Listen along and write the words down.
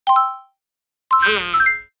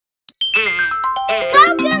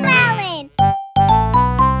CoComelon!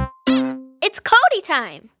 It's Cody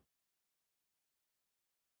time!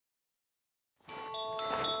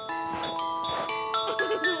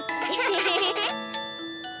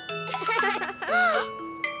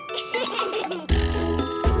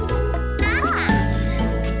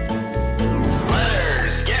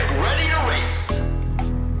 Sledders, get ready to race!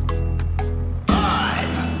 5,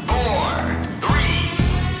 4, 3,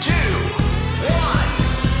 2, 1,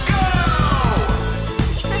 go!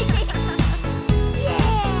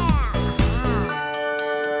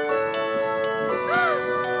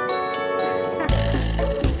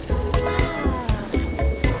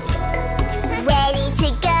 Ready to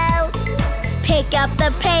go! Pick up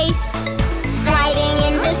the pace! Sliding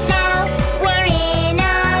in the snow, we're in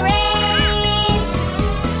a race!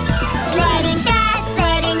 Sledding fast,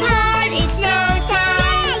 sledding hard, it's no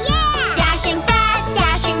time! Dashing fast,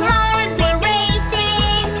 dashing hard, we're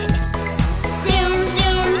racing! Zoom,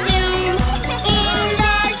 zoom, zoom, in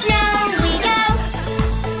the snow we go!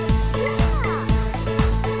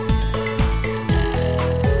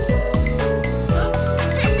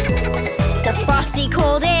 The frosty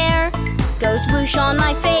cold air goes whoosh on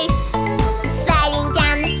my face. Sliding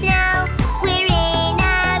down the snow, we're in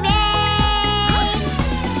a race.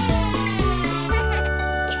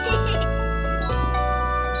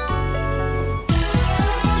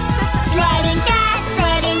 Sledding fast,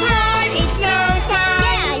 sledding hard, it's no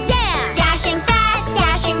time. Dashing fast,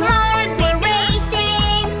 dashing hard, we're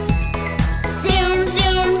racing. Zoom,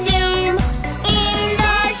 zoom, zoom, in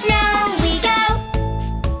the snow we go.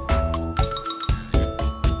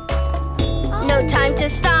 No time to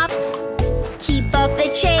stop, keep up the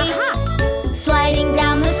chase. Sliding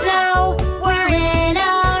down the snow, we're in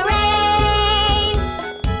a race.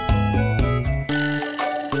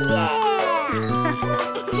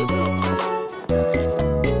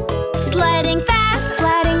 Sledding fast,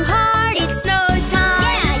 sledding hard, it's no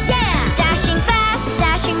time. Dashing fast,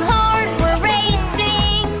 dashing hard, we're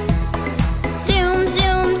racing. Zoom,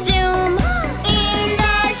 zoom, zoom, in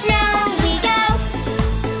the snow we go.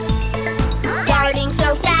 Darting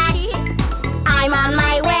so fast, I'm on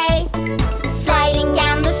my way. Sliding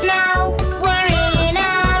down the snow, we're in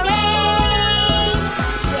a race.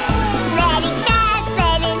 Sledding fast,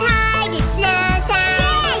 sledding hard, it's no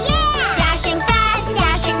time. Dashing fast,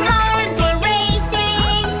 dashing hard, we're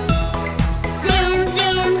racing. Zoom,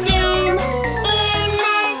 zoom, zoom, in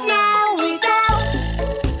the snow we go.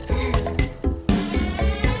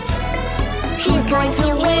 Who's going to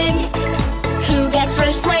win? Who gets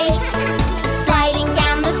first place? Sliding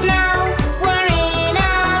down the snow, we're in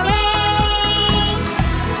a race.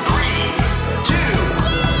 3, 2,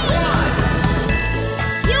 1.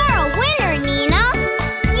 You're a winner, Nina.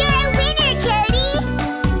 You're a winner, Cody.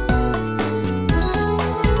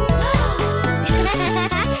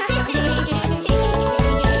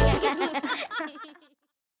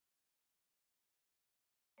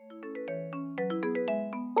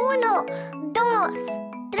 Uno, dos,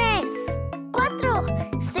 tres, cuatro,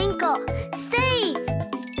 cinco, seis.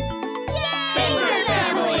 Finger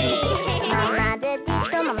family.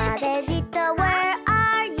 Mama dedito, where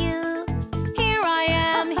are you? Here I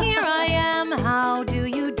am, how do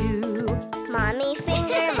you do? Mommy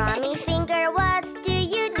finger, what do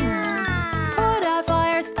you do? Put out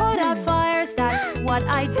fires, that's what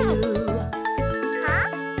I do. Huh?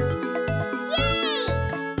 Yay!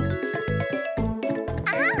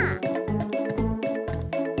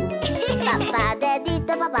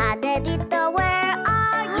 Papa dedito, where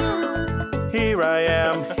are you? Here I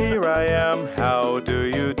am, how do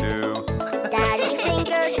you do? Daddy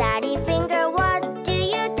finger, what do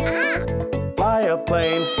you do? Fly a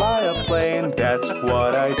plane, that's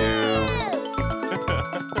what I do.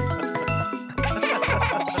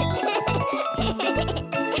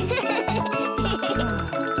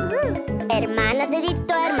 Hermana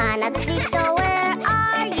dedito, where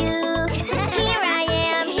are you? Here I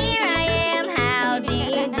am, how do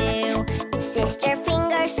you do? Sister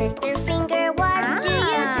finger, what do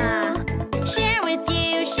you do? Share with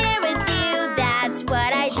you, that's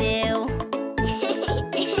what I do.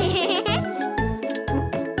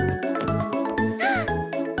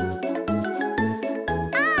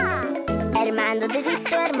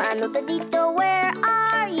 Hermano dedito, where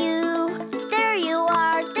are you? There you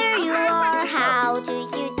are, how do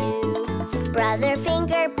you do? Brother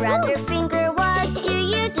finger, what do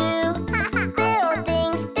you do?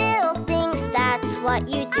 Build things, that's what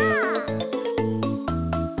you do.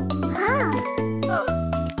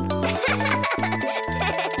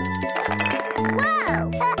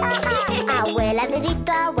 Abuela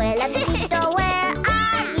dedito, where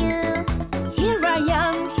are you? Here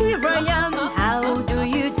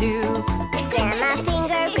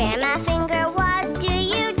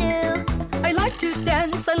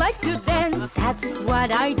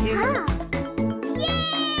what I do.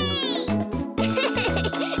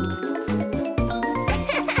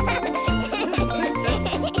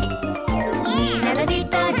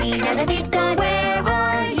 Nina-da-dee-da, where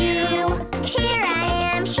are you? Here I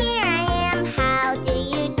am, how do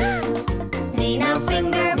you do? Nina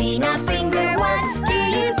finger, what do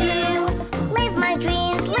you do? Live my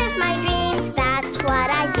dreams, that's what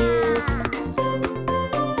I do.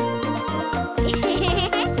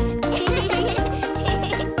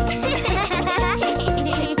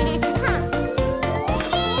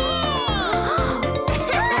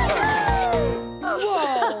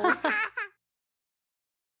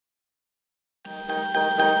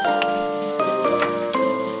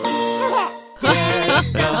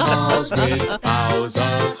 With boughs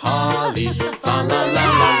of holly, fa la la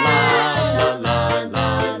la la la la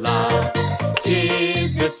la.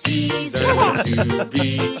 'Tis the season to be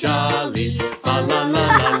jolly, fa la la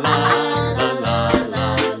la la la la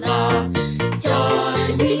la. Don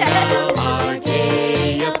we now our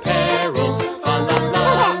gay apparel, fa la la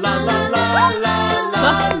la la la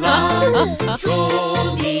la la. Troll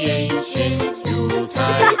the ancient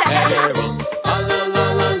Yuletide carol, fa la la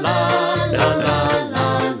la la la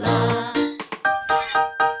la.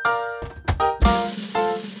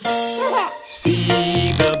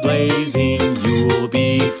 See the blazing Yule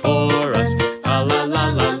before us, la la la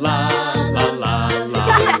la la la la la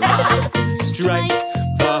la. Strike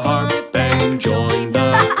the harp and join the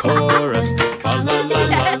chorus, la la la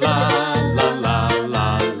la la la la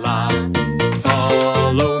la.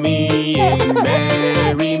 Follow me in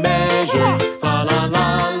merry measure, fa la la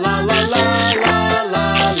la la la la la.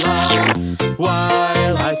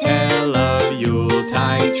 While I tell of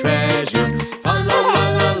Yuletide treasure, fa la la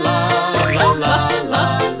la la la la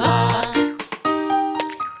la.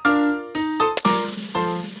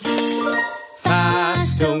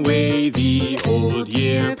 Fast away the old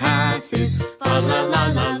year passes, fa la la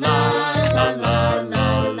la la la la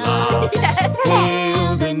la.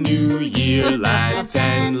 Hail the new year, lads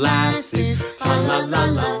and lasses, fa la la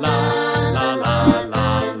la la la la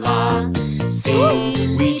la.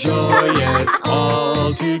 Sing we joyous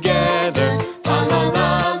all together, fa la la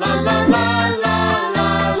la la la la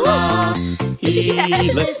la.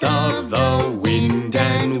 Heedless of the wind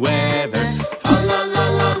and weather, fa la la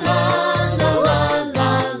la la la la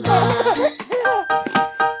la.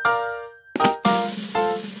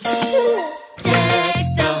 Deck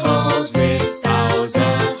the halls with boughs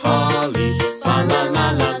of holly, fa la la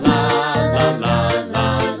la la la la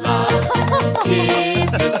la.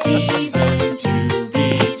 'Tis the season to be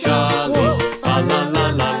jolly, fa la la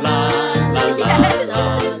la la la la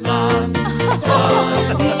la.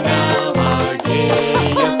 Don we now our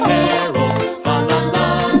gay apparel, fa la la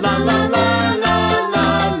la la la la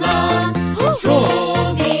la. Troll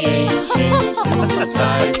the ancient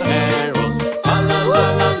Yuletide carol, fa la la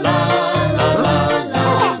la la la la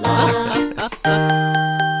la la.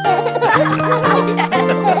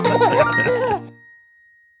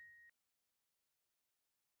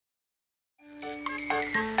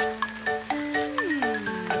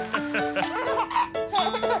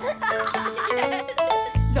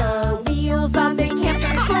 The wheels on the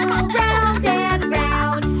camper go round and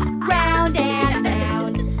round, round and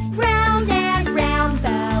round, round and round.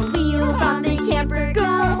 The wheels on the camper go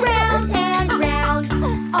round and round,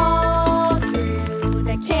 all through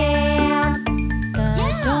the camp. The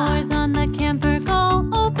doors on the camper go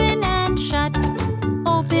open and shut,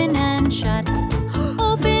 open and shut,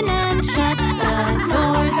 open and shut. The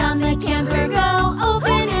doors on the camper go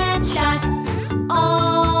open and shut,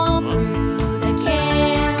 all through the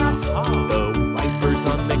camp. The wipers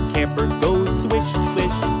on the camper go swish,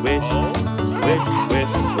 swish, swish, swish,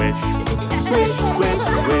 swish, swish, swish, swish,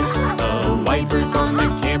 swish. The wipers on the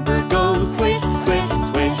camper go swish, swish,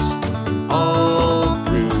 swish, all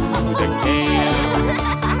through the camp.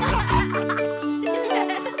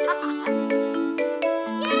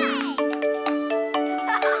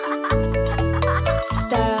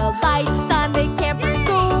 The lights on the camper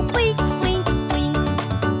go blink, blink, blink,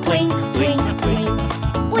 blink, blink, blink,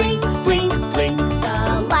 blink, blink, blink. The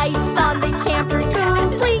lights on the camper go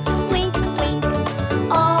blink, blink, blink,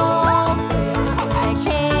 all through the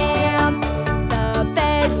camp. The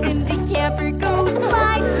beds in the camper go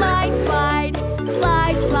slide, slide, slide,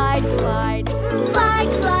 slide, slide, slide, slide,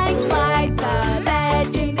 slide, slide. The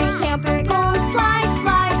beds in the camper go slide,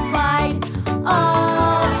 slide, slide,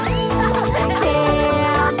 all through the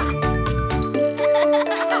camp.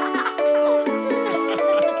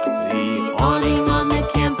 The awning on the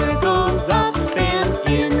camper goes up and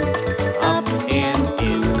in, up and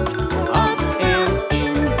in, up and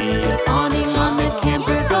in. The awning on the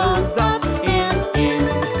camper goes up and in,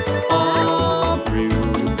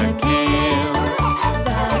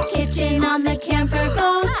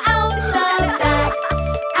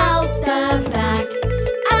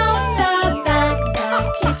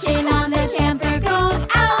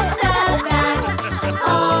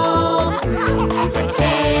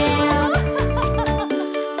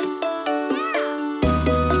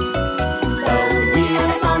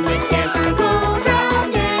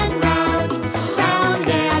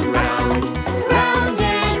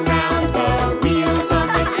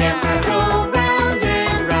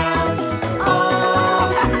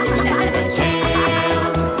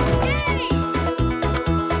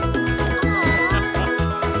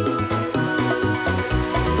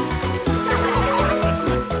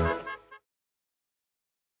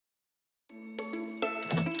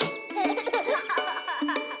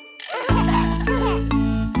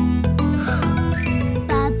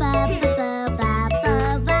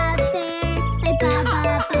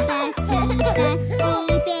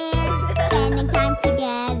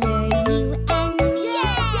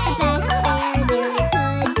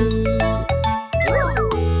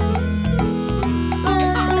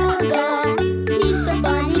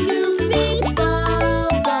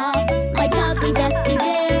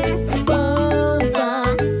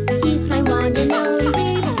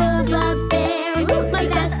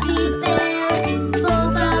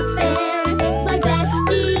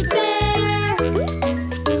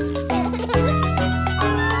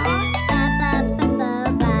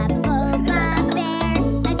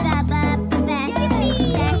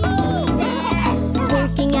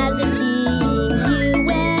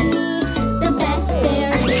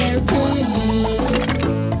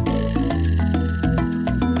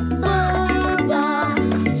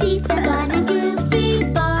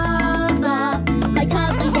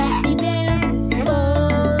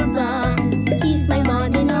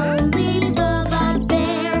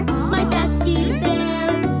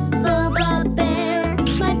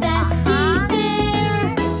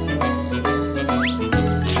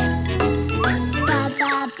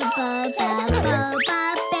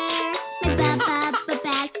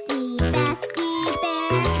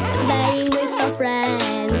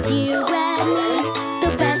 just you and me,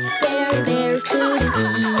 the best bear there could be.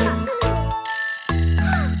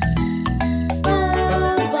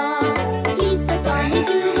 Boba, he's so funny,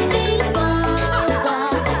 goofy. Boba,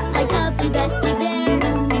 my cuddly bestie bear.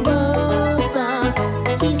 Boba,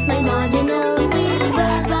 he's my one and only.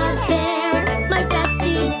 Boba bear, my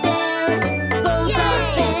bestie bear. Boba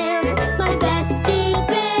bear, my bestie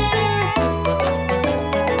bear.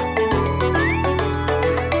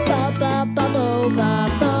 Boba, boba,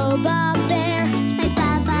 boba bear, my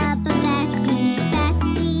Boba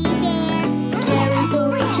bestie bear. Caring for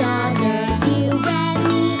each other, you and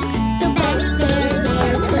me, the best bear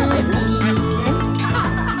there could be.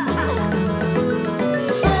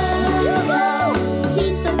 Bobo,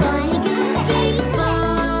 he's so funny, goofy.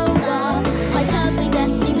 Bobo, my cuddly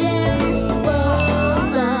bestie bear.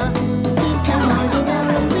 Bobo, he's my one and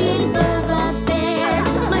only. Boba bear,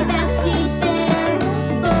 my bestie bear.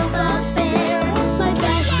 Boba bear, my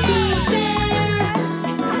bestie bear.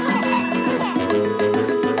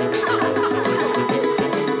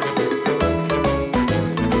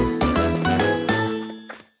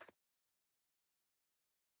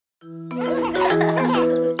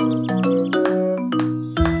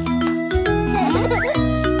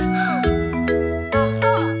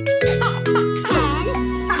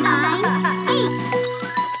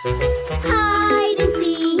 Hide and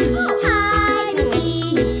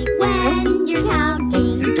seek, when you're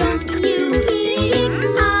counting, don't you peek.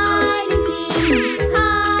 Hide and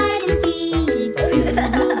seek,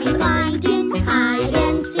 you'll be finding hide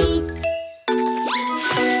and seek.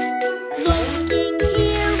 Looking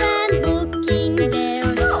here and looking there,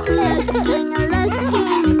 looking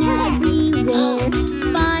everywhere.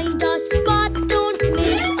 Find a spot, don't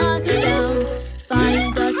make a sound.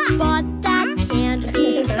 Find a spot that can't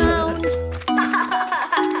be found.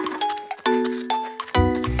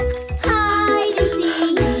 Hide and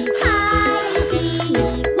seek,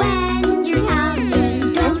 when you're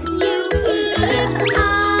counting, don't you peek.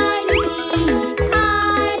 Hide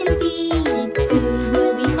and seek, who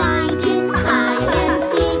will be finding hide and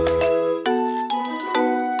seek.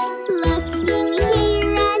 Looking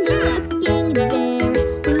here and looking there,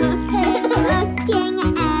 looking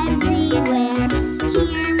everywhere.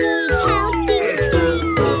 Hear me counting 3,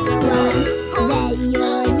 2, 1. That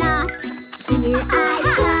you're not, here I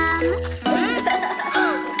come.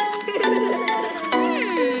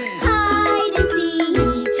 Hide and seek,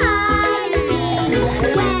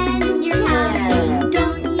 when you're counting,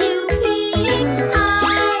 don't you peek.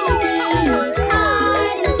 Hide and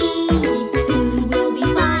seek, who will be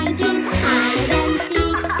finding hide and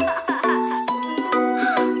seek.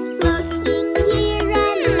 Looking here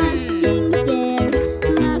and looking there,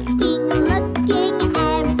 looking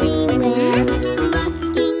everywhere.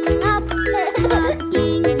 Looking up,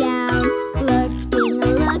 looking down, looking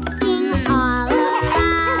all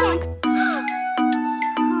around.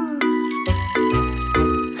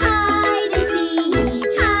 Hide and seek,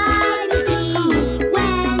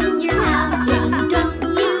 when you're counting, don't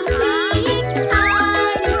you peek.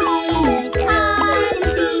 Hide and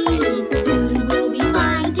seek, who will be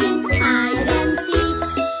finding hide and seek.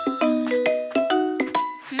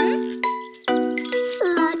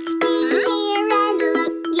 Looking here and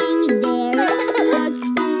looking there,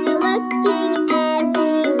 looking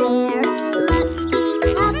everywhere.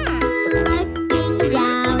 Looking up, looking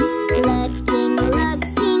down, looking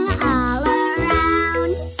all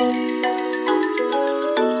around.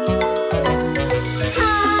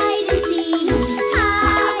 Hide and seek,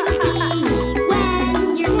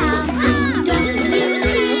 when you're counting, don't you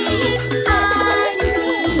peek. Hide and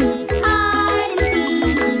seek,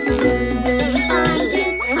 who will be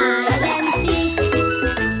finding hide and seek.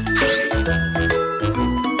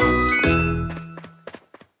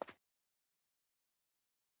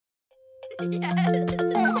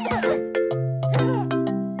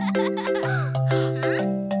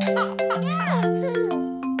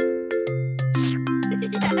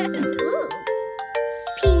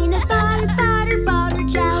 Peanut butter, butter, butter,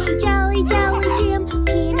 jelly, jelly, jelly, jam.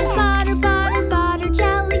 Peanut butter, butter, butter,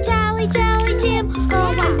 jelly, jelly, jelly, jam.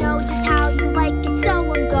 Oh, I know just how you like it,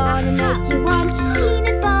 so I'm gonna make you one.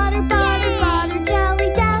 Peanut butter, butter, butter,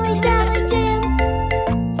 jelly, jelly, jelly, jam.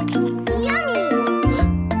 Yummy!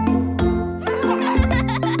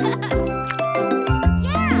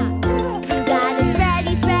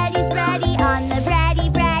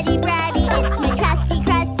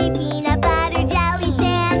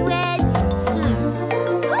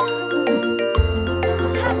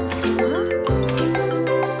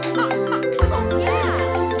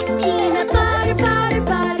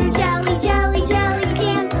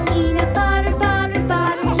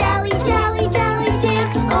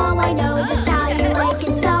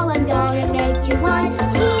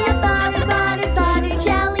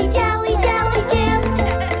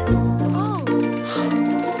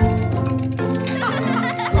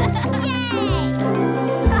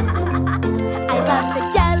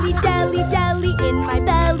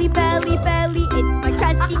 belly, belly, belly. It's my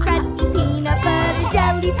trusty, crusty peanut butter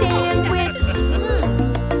jelly sandwich.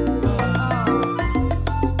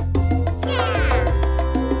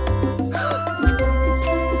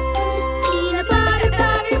 Peanut butter,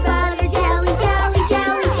 butter, butter, jelly, jelly,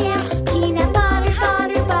 jelly jam. Peanut butter,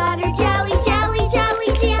 butter, butter, jelly, jelly,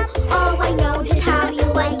 jelly jam. Oh, I know just how you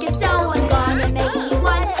like it, so I'm gonna make you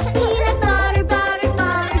one. Peanut butter, butter,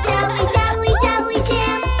 butter, jelly, jelly, jelly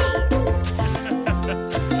jam.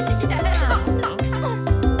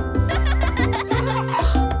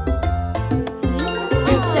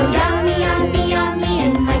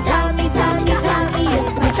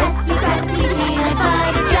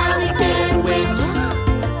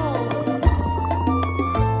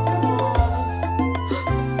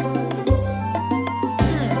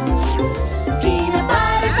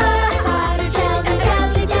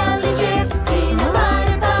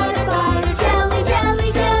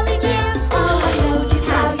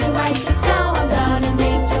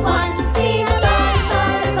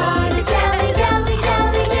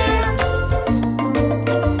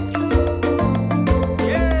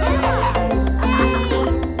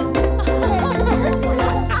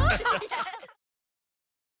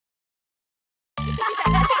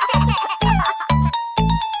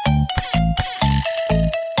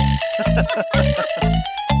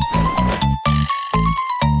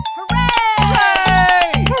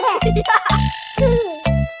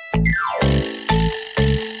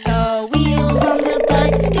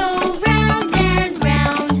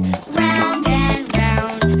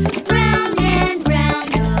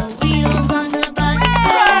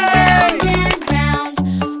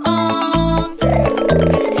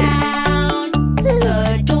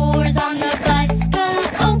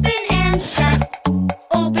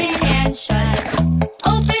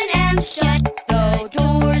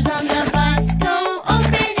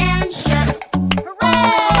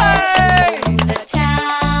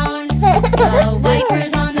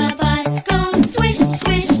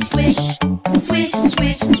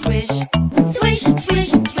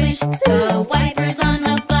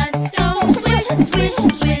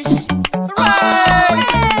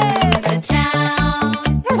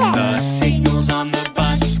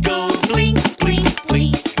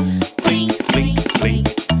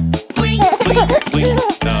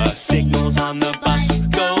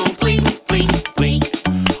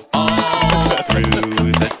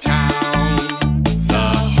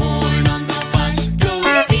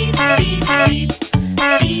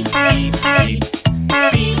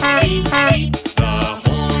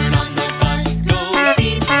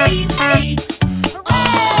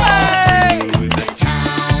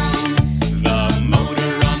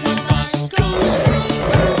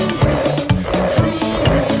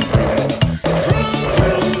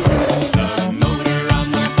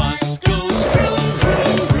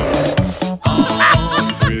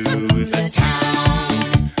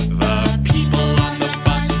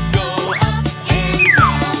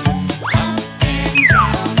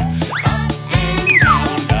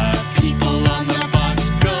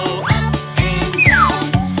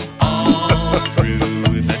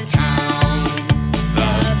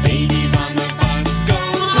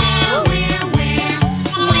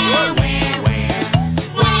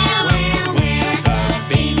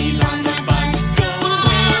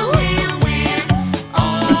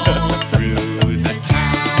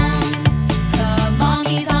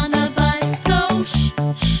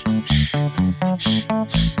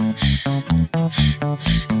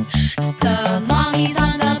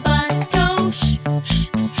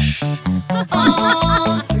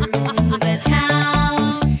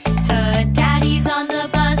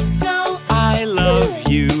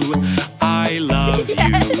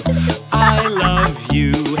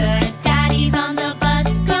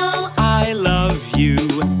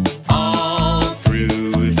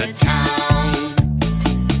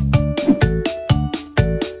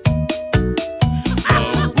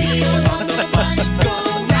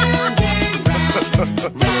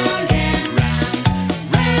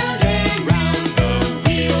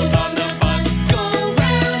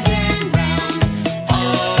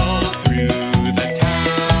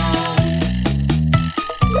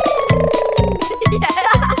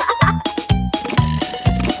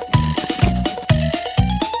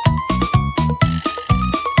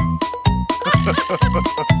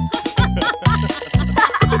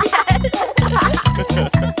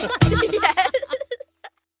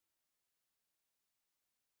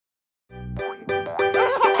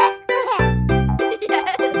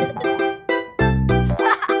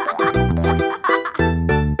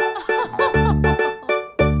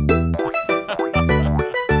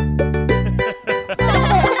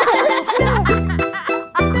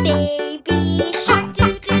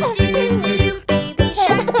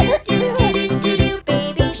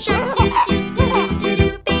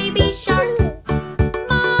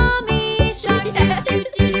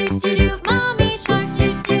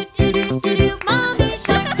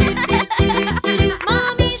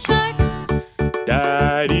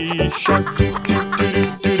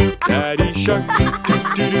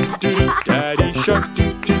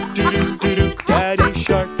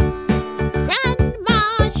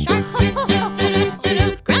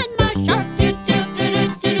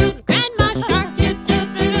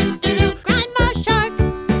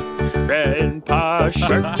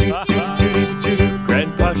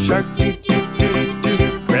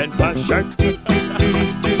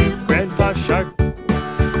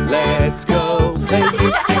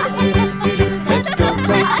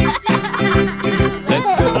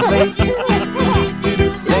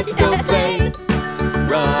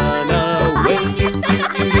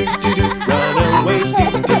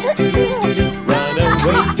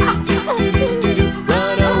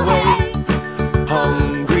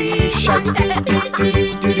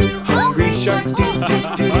 Hungry sharks,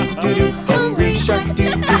 hungry sharks,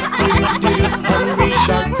 hungry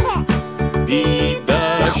sharks. Feed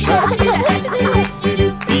the sharks,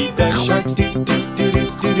 feed the sharks,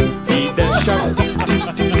 feed the sharks,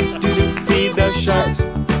 feed the sharks.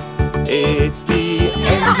 It's the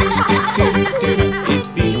end.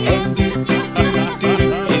 It's the end.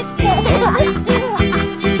 It's the end.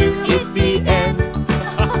 It's the end.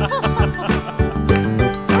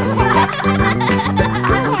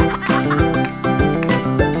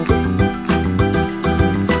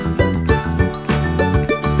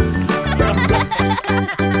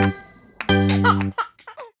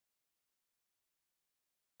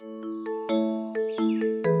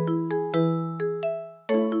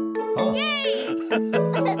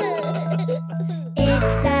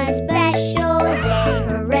 It's a special day,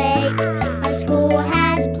 hooray! My school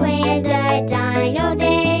has planned a dino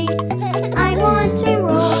day. I want to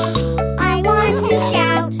roar, I want to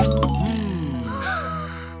shout,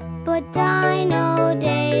 but Dino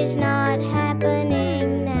Day's not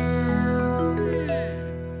happening now.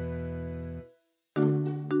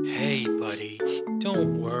 Hey, buddy,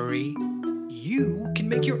 don't worry. You can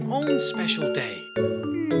make your own special day.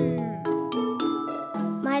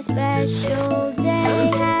 My special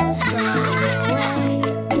day has gone away.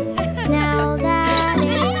 Now that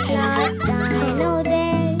it's not Dino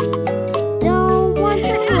Day, don't want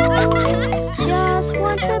to roar, just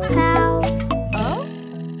want to pout.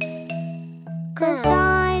 'Cause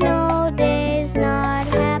Dino Day's not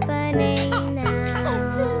happening now.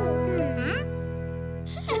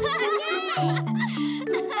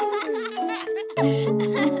 Hey,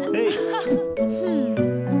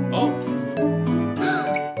 Oh.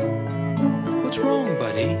 What's wrong,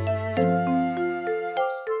 buddy?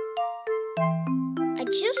 I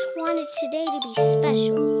just wanted today to be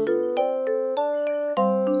special.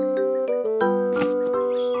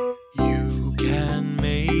 You can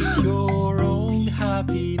make your own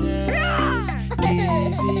happiness.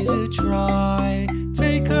 Give it a try.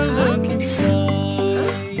 Take a look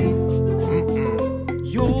inside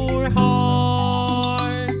your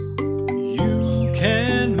heart. You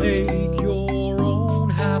can make your own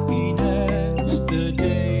happiness. The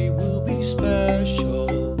day will be special.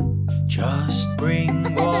 Just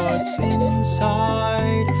bring what's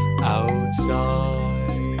inside outside.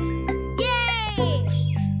 Yay!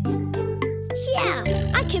 Yeah,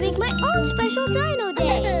 I can make my own special Dino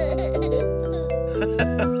Day.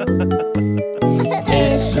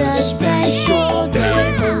 It's a special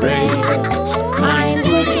day, hooray! I'm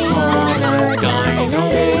putting on a Dino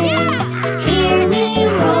Day. Hear me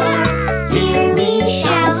roar, hear me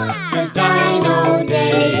shout, 'cause Dino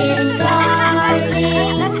Day is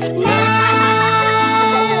starting now.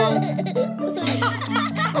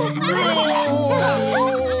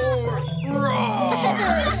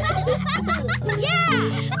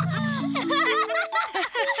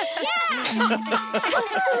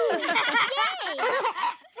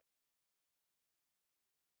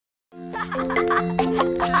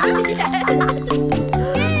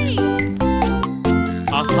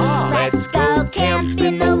 Let's go camp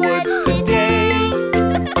in the woods today.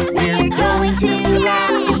 We're going to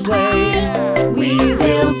laugh and play. We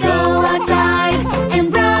will go outside and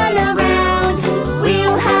run around.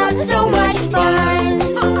 We'll have so much fun.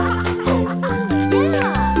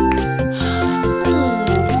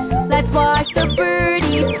 Let's watch the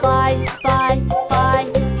birdies fly, fly, fly,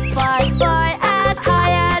 fly, fly as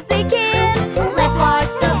high as they can. Let's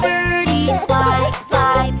watch the birdies fly,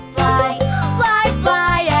 fly, fly, fly,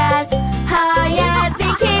 fly as high as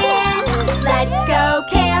they can. Let's go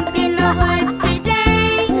camp in the woods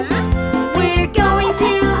today. We're going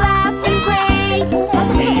to laugh and play.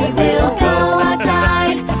 We will go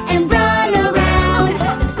outside and run around.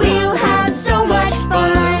 We'll have so much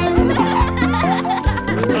fun.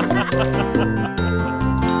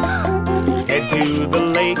 head to the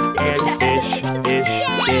lake and fish, fish,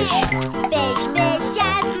 fish. Fish, fish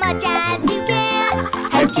as much as you can.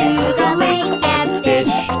 Head to the lake and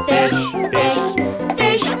fish, fish, fish,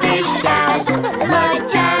 fish, fish as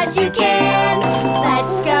much as you can.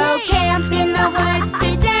 Let's go camp in the woods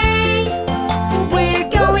today. We're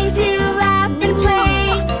going to laugh and play.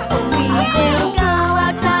 We will go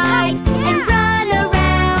outside and run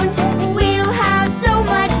around. We'll have so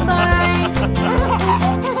much fun.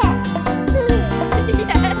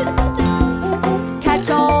 Catch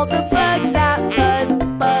all the bugs that buzz,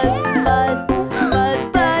 buzz, buzz, buzz,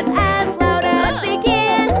 buzz as loud as they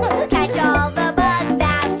can. Catch all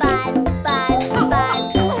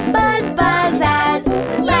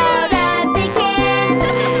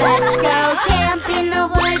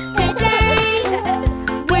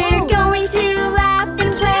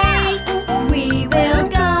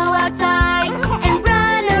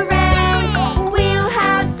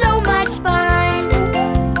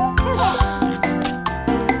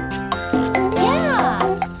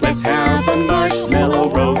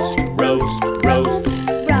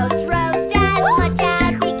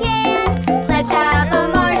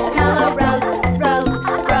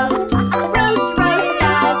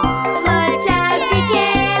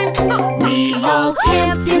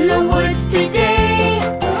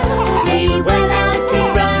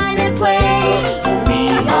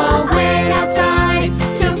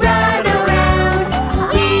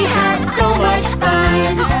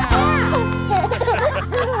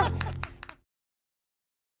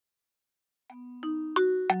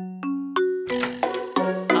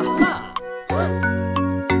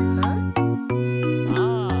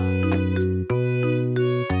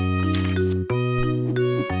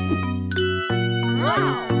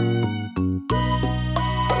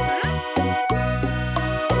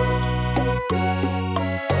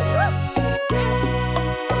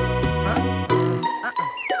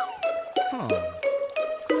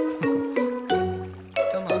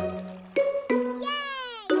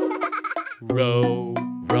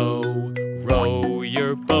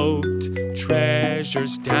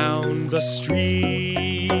treasures down the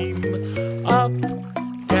stream. Up,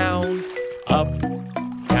 down,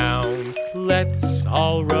 let's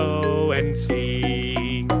all row and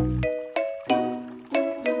sing.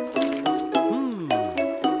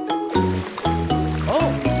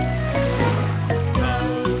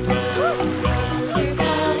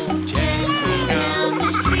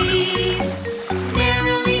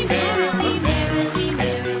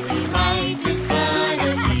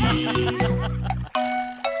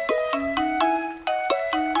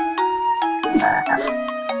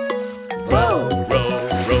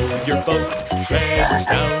 Treasures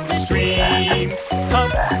down the stream.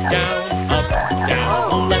 Up,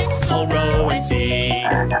 down, let's all row and sing.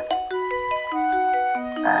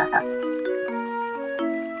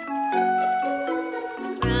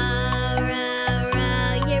 Row, row,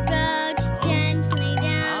 row your boat gently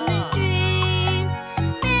down the stream.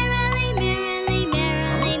 Merrily, merrily,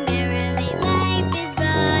 merrily, merrily, life is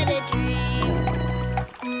but a dream.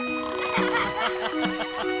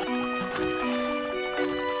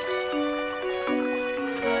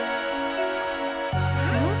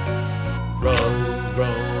 Row,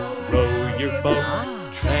 row your boat,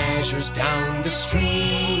 treasures down the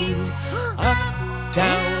stream. Up,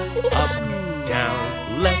 down,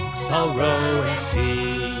 let's all row and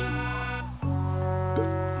sing.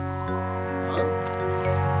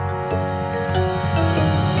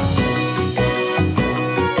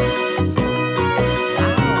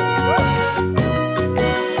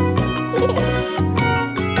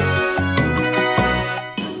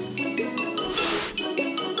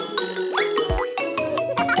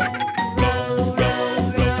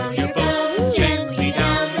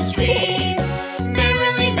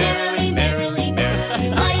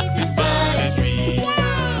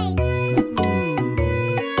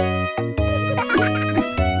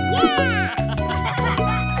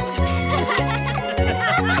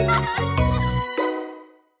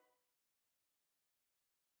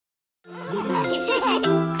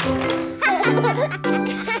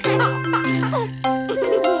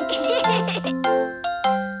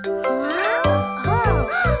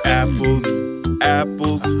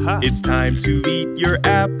 It's time to eat your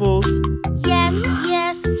apples. Yes,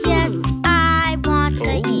 yes, yes, I want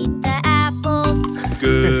to eat the apples.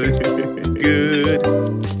 Good, good.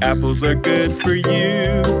 Apples are good for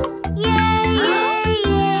you. Yay, yay,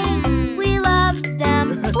 yay. We love them.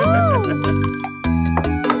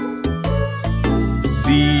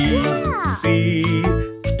 See,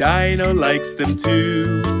 Dino likes them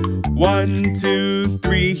too. 1, 2,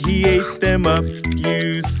 3, he ate them up,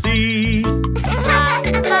 you see. Ha,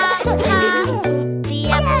 ha, ha. The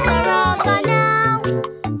apples are all gone now.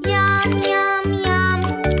 Yum, yum, yum.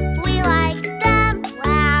 We like them,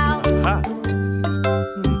 wow.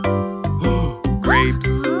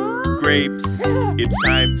 Grapes, it's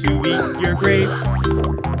time to eat your grapes.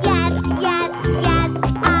 Yes, yes, yes,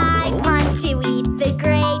 I want to eat the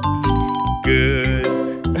grapes. Good,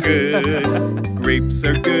 good. Grapes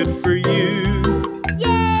are good for you.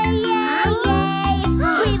 Yay, yay, yay.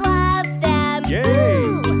 We love them. Yay.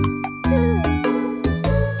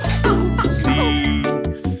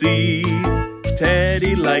 See,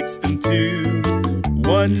 Teddy likes them too.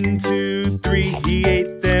 1, 2, 3, he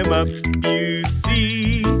ate them up, you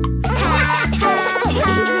see.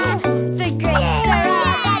 The grapes are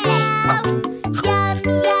all gone now. Yum,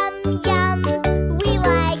 yum, yum. We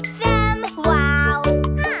like them, wow.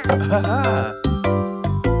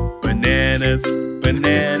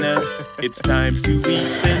 Bananas, it's time to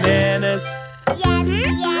eat bananas. Yes,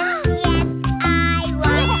 yes, yes, I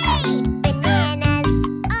want to eat bananas.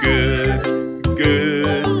 Good,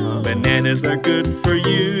 good. Bananas are good for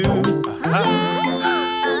you.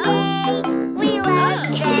 We love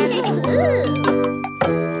them.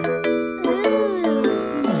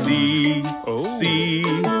 See,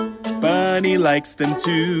 Bunny likes them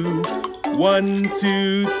too. 1,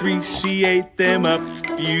 2, 3, she ate them up,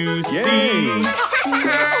 you see. The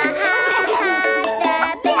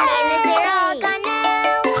bananas are all gone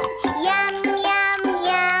now. Yum, yum,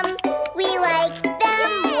 yum. We like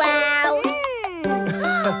them, wow.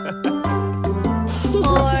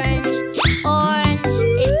 Orange, orange,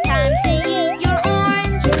 it's time to eat your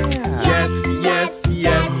orange.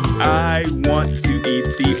 Yes, I want to eat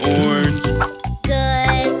the orange.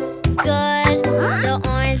 Good, good. The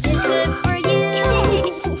orange is good for you.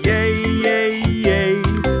 Yay, yay, yay.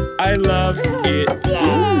 I love it.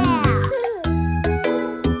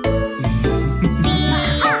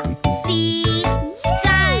 See,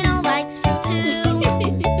 Dino likes fruit too.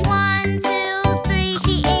 1, 2, 3,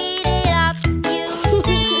 he ate it up, you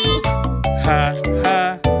see. Ha, ha,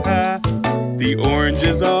 ha. The orange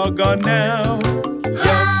is all gone now.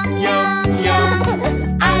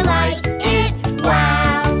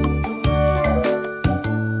 wow.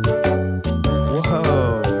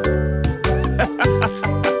 Whoa.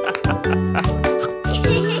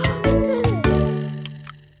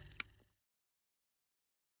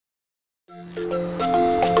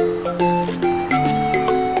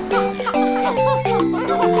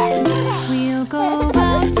 We'll go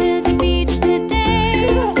out to the beach today.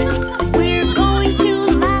 We're going to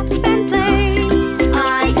laugh and play.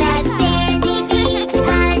 On the sandy beach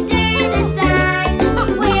under the sun,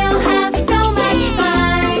 we'll have so much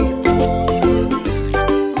fun.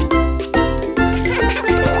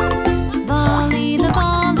 Volley the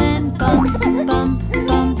ball and bump, bump,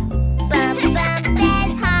 bump. Bump, bump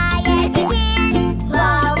as high as you can.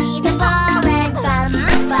 Volley the ball and bump,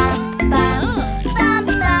 bump, bump. Bump,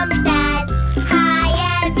 bump as high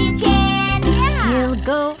as you can. We'll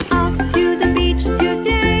go out to the beach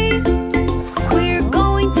today. We're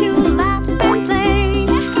going to laugh and play.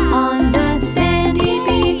 On the sandy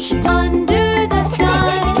beach under the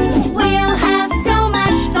sun. We'll have so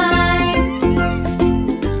much fun.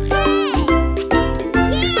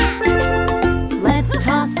 Let's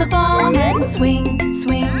toss the ball and swing,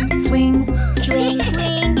 swing, swing. Swing,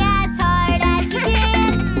 swing as hard as you can.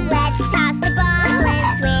 Let's toss the ball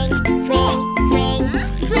and swing, swing, swing.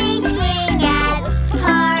 Swing, swing as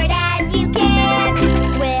hard as you can.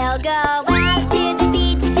 We'll go out to the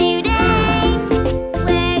beach today.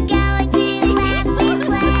 We're going to laugh and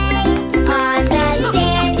play. On the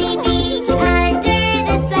sandy beach under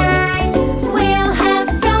the sun. We'll have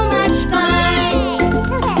so much fun.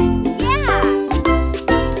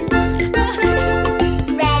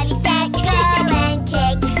 Ready, set, go and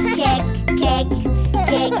kick, kick, kick.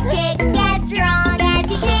 Kick, kick as strong as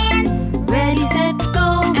you can. Ready, set, go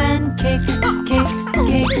and kick, kick,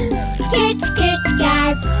 kick. Kick, kick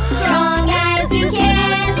as strong as you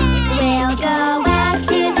can. We'll go out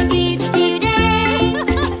to the beach today.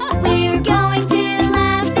 We're going to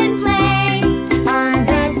laugh and play. On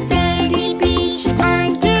the sandy beach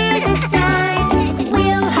under the sun.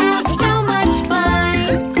 We'll have so much fun.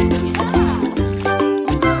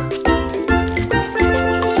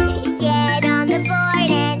 Get on the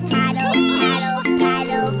board and paddle, paddle,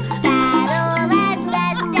 paddle, paddle as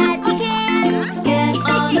best as you can. Get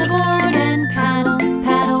on the board and paddle,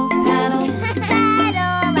 paddle, paddle.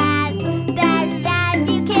 Paddle as best as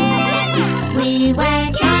you can. We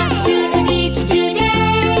went out to the beach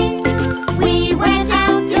today. We went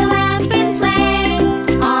out to laugh and play.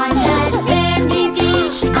 On the sandy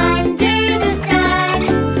beach under the sun.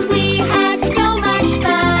 We had so much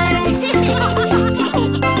fun.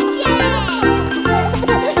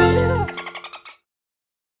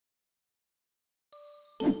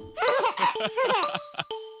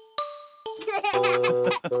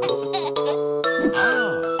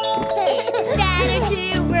 It's better to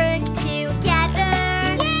work together.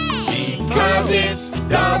 Because it's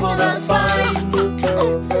double the fun.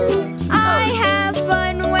 I have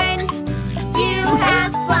fun when you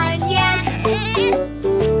have fun, yes.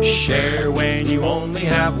 Share when you only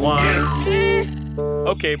have one.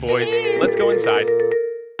 Okay, boys, let's go inside.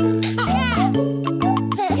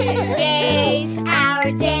 Today's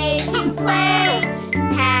our day to play,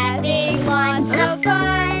 having lots of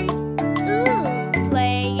fun.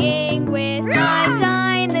 Playing with my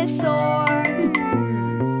dinosaur.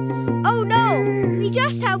 Oh no, we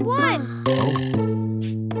just have one.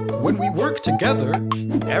 When we work together,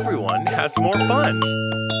 everyone has more fun.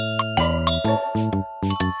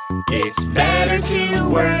 It's better to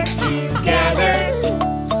work together.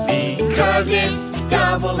 Because it's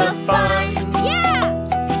double the fun. Yeah!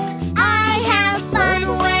 I have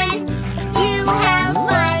fun when you have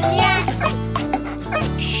fun, yes.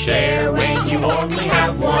 Share when you only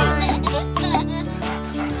have one.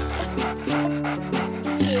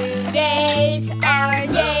 Today's our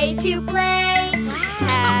day to play,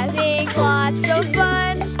 having lots of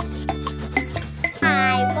fun.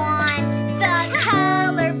 I want the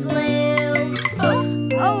color blue.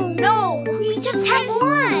 Oh no, we just have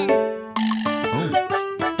one.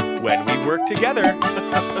 When we work together,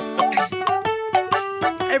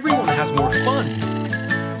 everyone has more fun.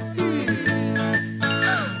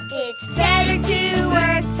 It's better to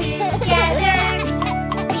work together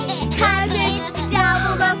because it's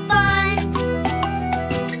double the fun.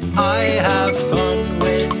 I have fun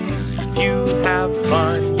when you have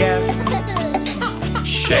fun, yes.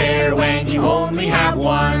 Share when you only have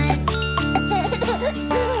one.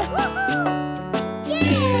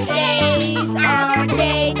 Today's our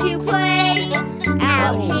day to play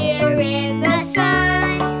out here in the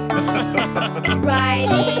sun,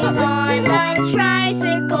 riding on a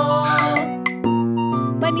tricycle.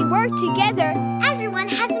 When we work together, everyone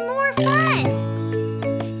has more fun.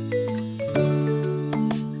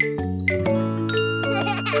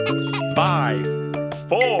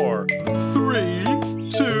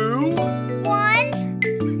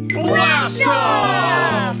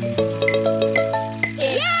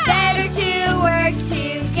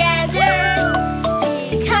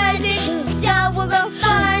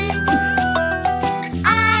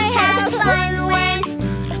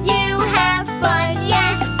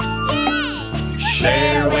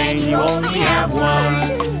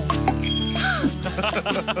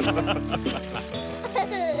 Wow!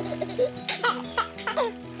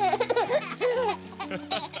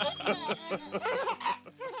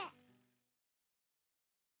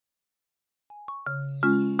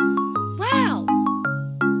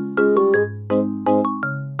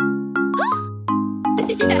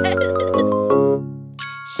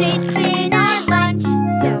 Shapes in our lunch,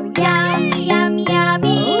 so yummy, yummy,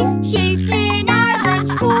 yummy. Shapes in our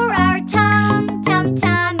lunch for our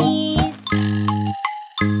tummies.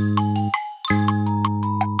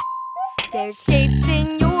 There's shapes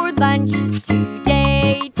in your lunch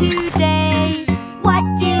today. What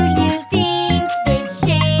do you think this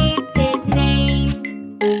shape is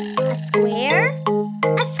named? A square?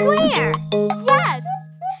 A square! Yes!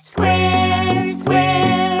 Squares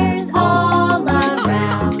all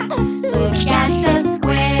around. Look at the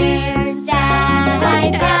squares that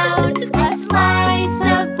I found. A slice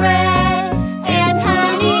of bread and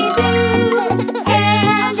honeydew,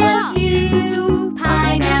 and a few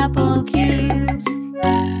pineapple cubes.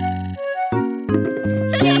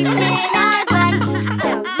 Shapes in our lunch,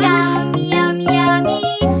 so yummy, yummy, yummy.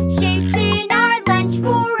 Shapes in our lunch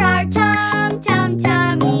for our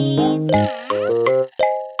tummies.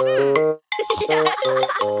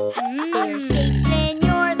 There's shapes in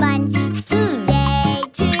your lunch today.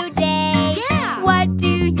 Yeah. What do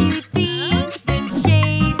you think this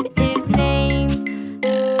shape is named?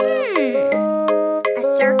 A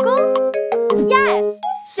circle? Yes.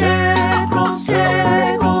 Circles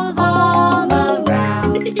all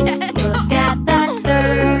around. Look at the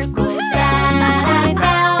circles that I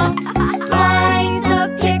found. Slice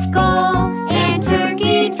of pickle and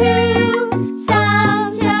turkey too.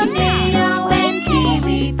 Some tomato and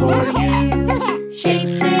kiwi for you.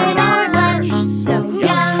 Shapes in our lunch, so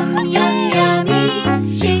yummy, yummy,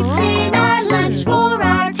 yummy. Shapes in our lunch for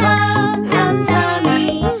our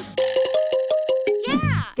tummies.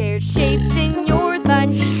 Yeah! There's shapes in your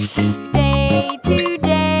lunch today.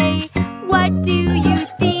 What do you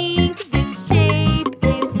think this shape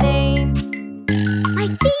is named? My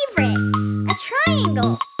favorite, a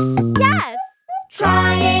triangle. Yes!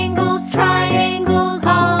 Triangles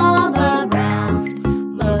all around.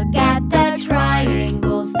 Look at the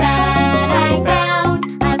triangles that I found.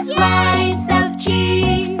 A slice of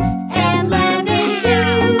cheese and lemon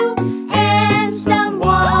too, and some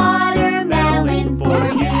watermelon for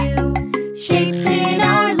you. Shapes in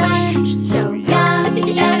our lunch, so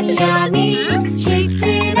yummy, yummy, yummy. Shapes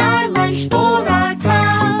in our lunch for our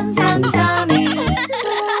tummies.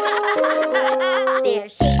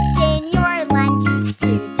 There's shapes in your lunch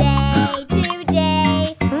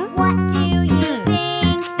today. What do you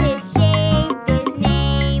think this shape is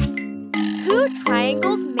named? Two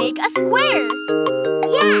triangles make a square.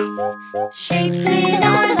 Yes. Shapes in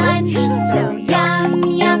our lunch, so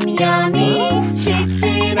yummy, yummy, yummy. Shapes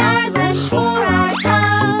in our lunch for our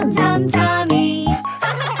tummies.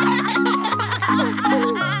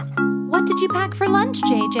 What did you pack for lunch,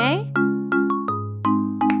 JJ?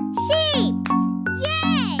 Shapes!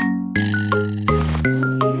 Yay!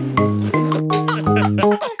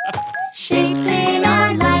 Shapes in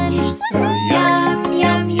our lunch, so yummy,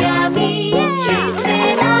 yummy, yummy. Shapes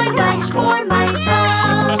in our lunch for my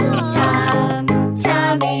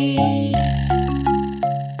tummy.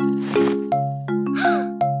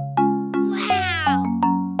 Wow!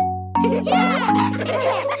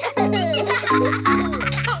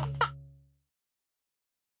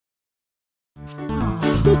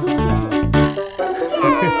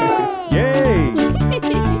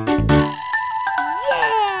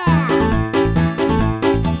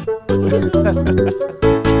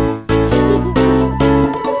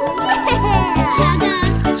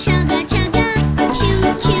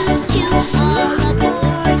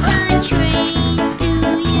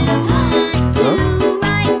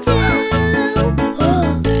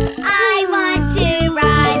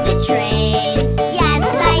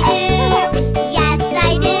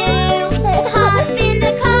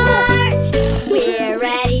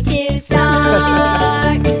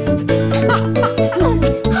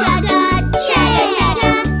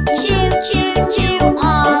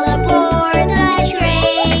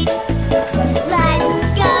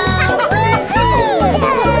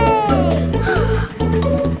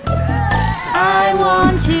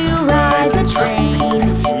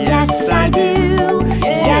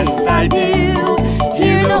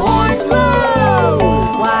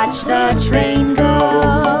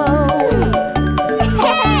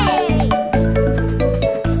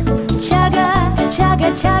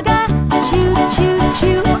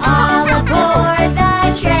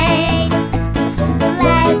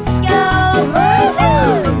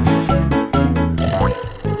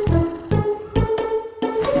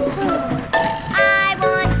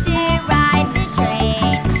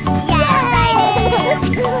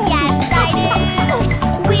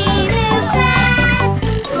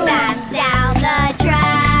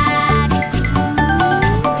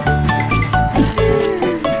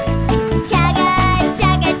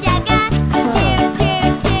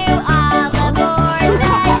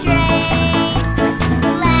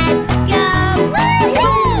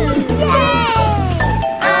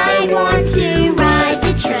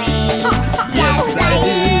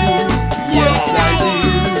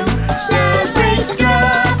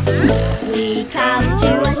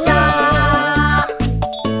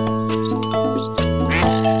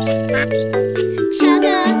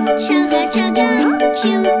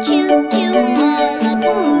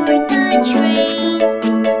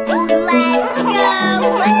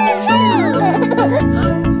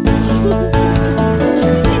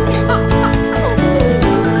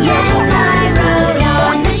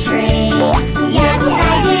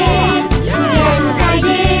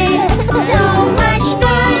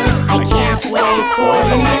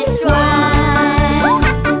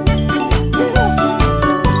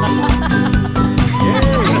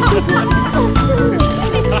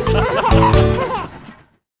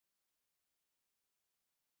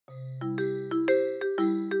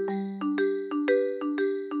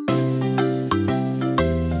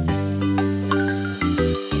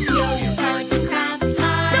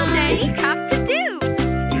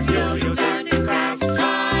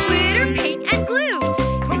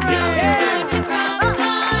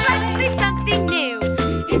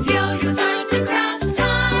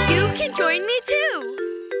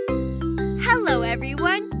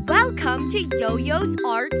 YoYo's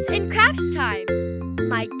Arts and Crafts Time.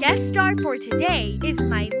 My guest star for today is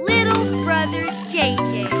my little brother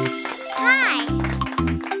JJ. Hi!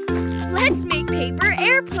 Let's make paper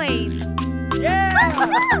airplanes. Yeah!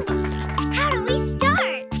 How do we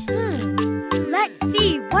start? Let's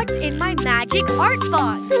see what's in my magic art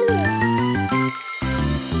box.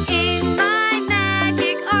 In my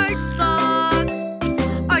magic art box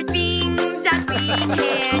are things that we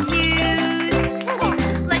can use.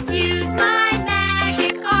 Let's use my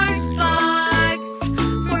magic art box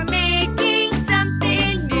for making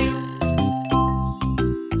something new.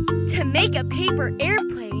 To make a paper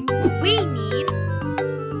airplane, we need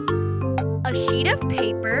a sheet of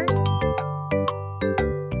paper,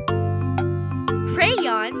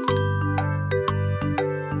 crayons,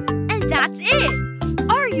 and that's it.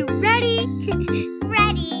 Are you ready?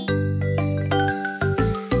 Ready.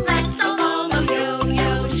 Let's all follow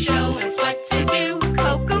YoYo, show us what to do.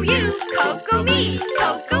 Coco you, Coco me,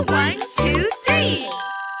 Coco 1, 2, 3.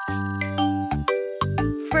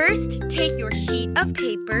 First, take your sheet of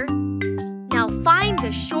paper. Now find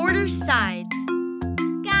the shorter sides.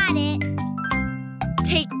 Got it.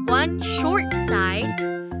 Take one short side,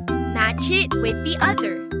 match it with the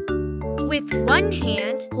other. With one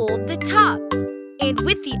hand, hold the top, and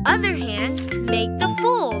with the other hand, make the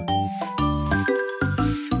fold.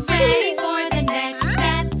 Ready for the next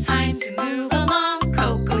step, time to move along.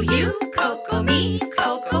 Coco you, Coco me,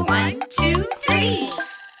 Coco 1, 2, 3.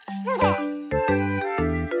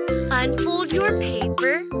 Unfold your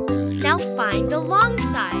paper, now find the long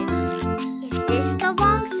side. Is this the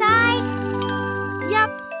long side? Yep.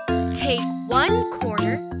 Take one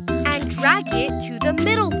corner and drag it to the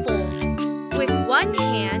middle fold. With one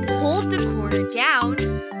hand, hold the corner down.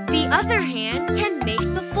 The other hand can make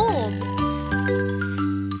the fold.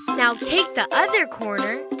 Now take the other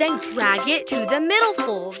corner, then drag it to the middle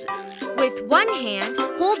fold. With one hand,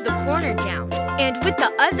 hold the corner down. And with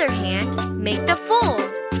the other hand, make the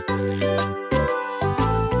fold.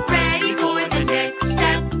 Ready for the next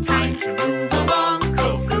step, time to move along.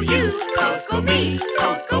 Coco you, Coco me,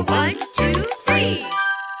 Coco 1, 2, 3.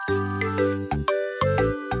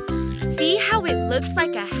 See how it looks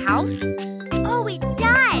like a house? Oh, it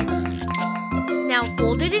does. Now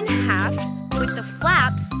fold it in half with the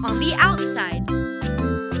flaps on the outside.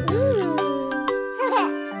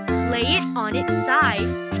 Lay it on its side.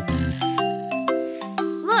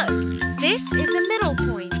 Look, this is a middle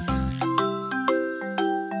point.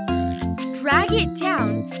 Drag it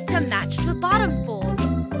down to match the bottom fold,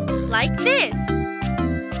 like this.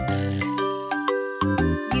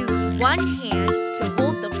 Use one hand to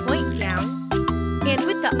hold the point down, and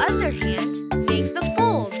with the other hand, make the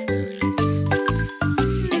fold.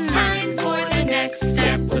 It's time for the next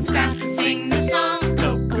step. Let's craft and sing the song.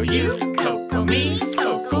 Coco you, Coco me,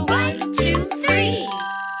 Coco 1, 2, 3.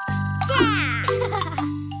 Yeah!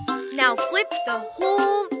 Now flip the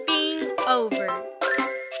whole thing over.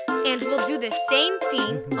 And we'll do the same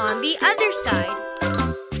thing on the other side.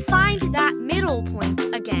 Find that middle point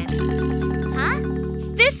again. Huh?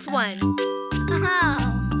 This one.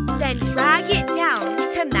 Oh. Then drag it down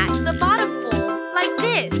to match the bottom fold, like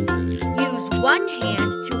this. Use one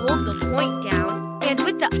hand to hold the point down, and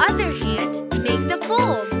with the other hand, make the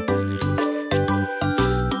fold.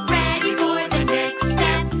 Ready for the next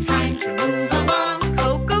step, time to move along.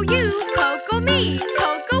 Coco you, Coco me,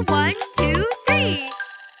 Coco 1, 2, 3.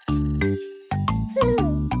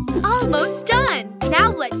 Almost done!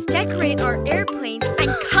 Now let's decorate our airplane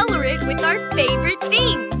and color it with our favorite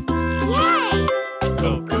themes. Yay!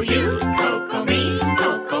 Coco you, Coco me,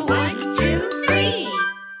 Coco 1, 2, 3.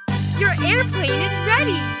 Your airplane is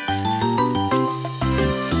ready!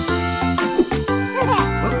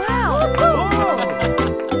 Wow!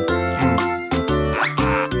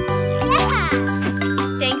 Yeah!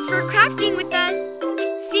 Thanks for crafting with us!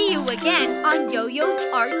 See you again on YoYo's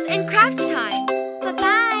Arts and Crafts Time!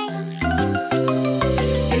 Bye-bye!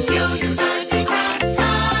 It's YoYo's Arts and Crafts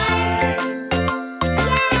Time!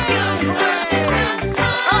 It's YoYo's Arts and Crafts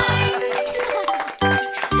Time!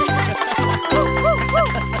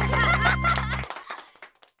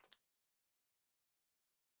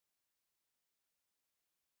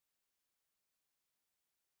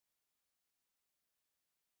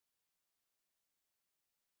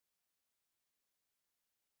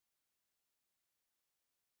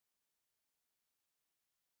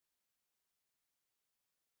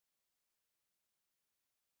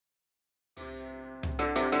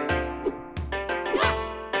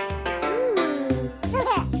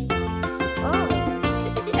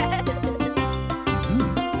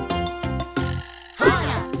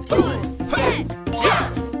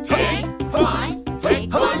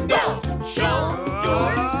 Taekwondo!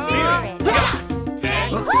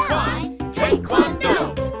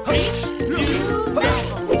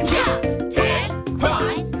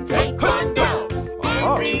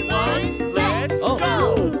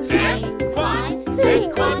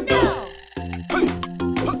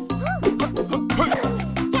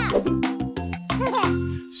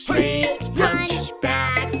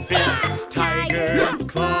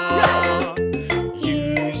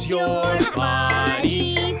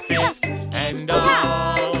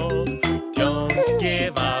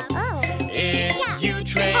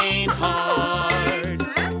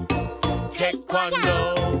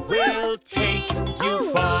 Taekwondo will take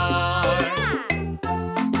you far.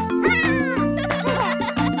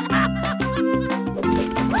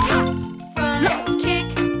 Front kick,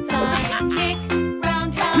 side kick,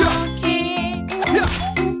 roundhouse kick.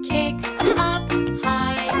 Kick up,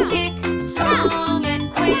 high kick, strong and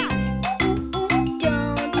quick.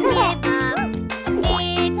 Don't give up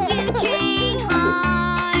if you train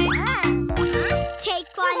hard.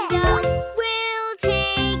 Taekwondo will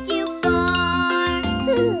take you far.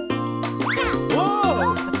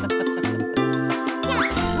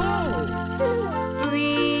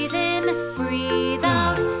 Breathe in, breathe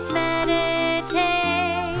out, meditate.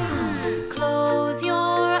 Close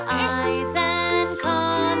your eyes and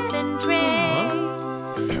concentrate.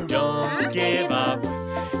 Don't give up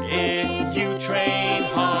if you train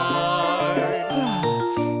hard.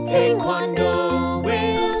 Taekwondo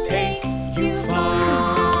will take you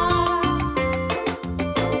far.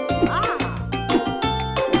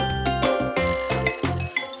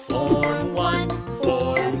 Form 1,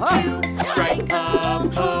 form 2, strike a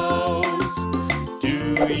pose. Do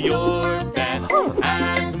your best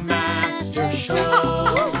as master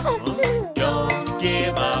shows. Don't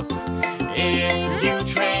give up if you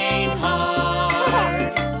train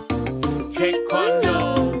hard. Taekwondo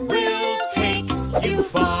will take you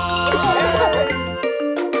far.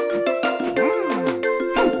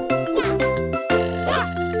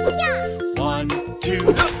 1,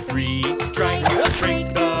 2, 3, strike, break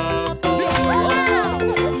the board.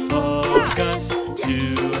 Focus to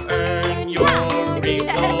earn your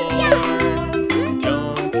reward.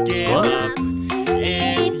 Don't give up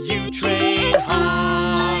if you train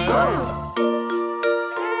hard.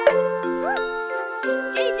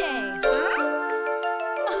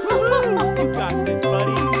 You got this,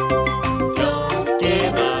 buddy. Don't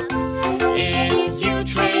give up if you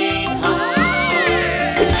train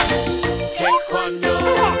hard. Taekwondo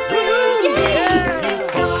will take you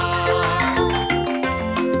far.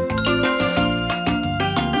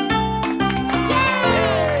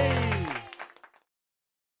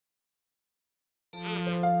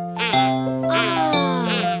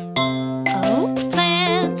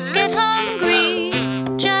 Plants get hungry,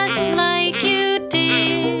 just like you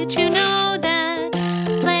did. You know that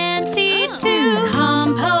plants eat too.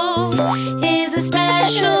 Compost is a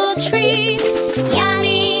special treat.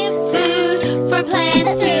 Yummy food for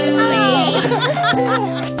plants to eat.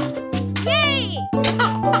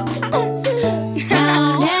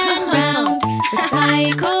 Round and round the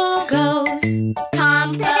cycle goes.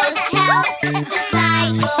 Compost helps the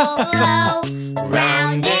cycle flow.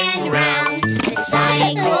 Round and round the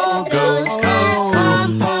cycle goes. 'Cause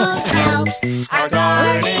compost helps our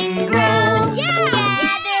garden grow.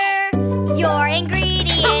 Gather your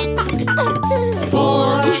ingredients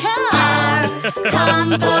for our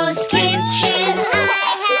compost kitchen.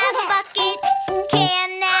 I have a bucket. Can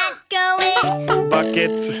that go in?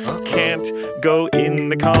 Buckets can't go in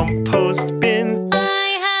the compost bin. I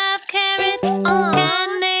have carrots. Can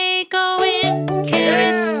they go in?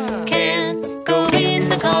 Carrots can't go in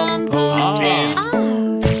the compost bin.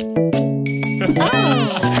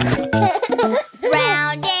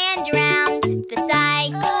 Round and round the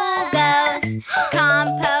cycle goes.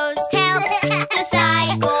 Compost helps the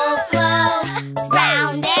cycle flow.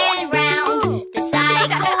 Round and round the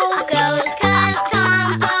cycle goes. 'Cause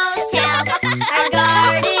compost helps our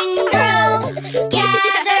garden grow.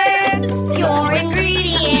 Gather your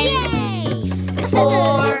ingredients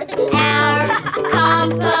for our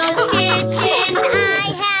compost kitchen. I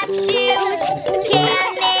have shoes. Can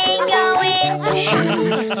they go in?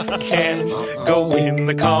 Shoes can't go in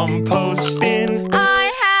the compost bin.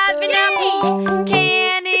 I have an apple.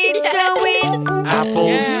 Can it go in?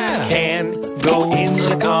 Apples can go in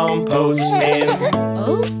the compost bin.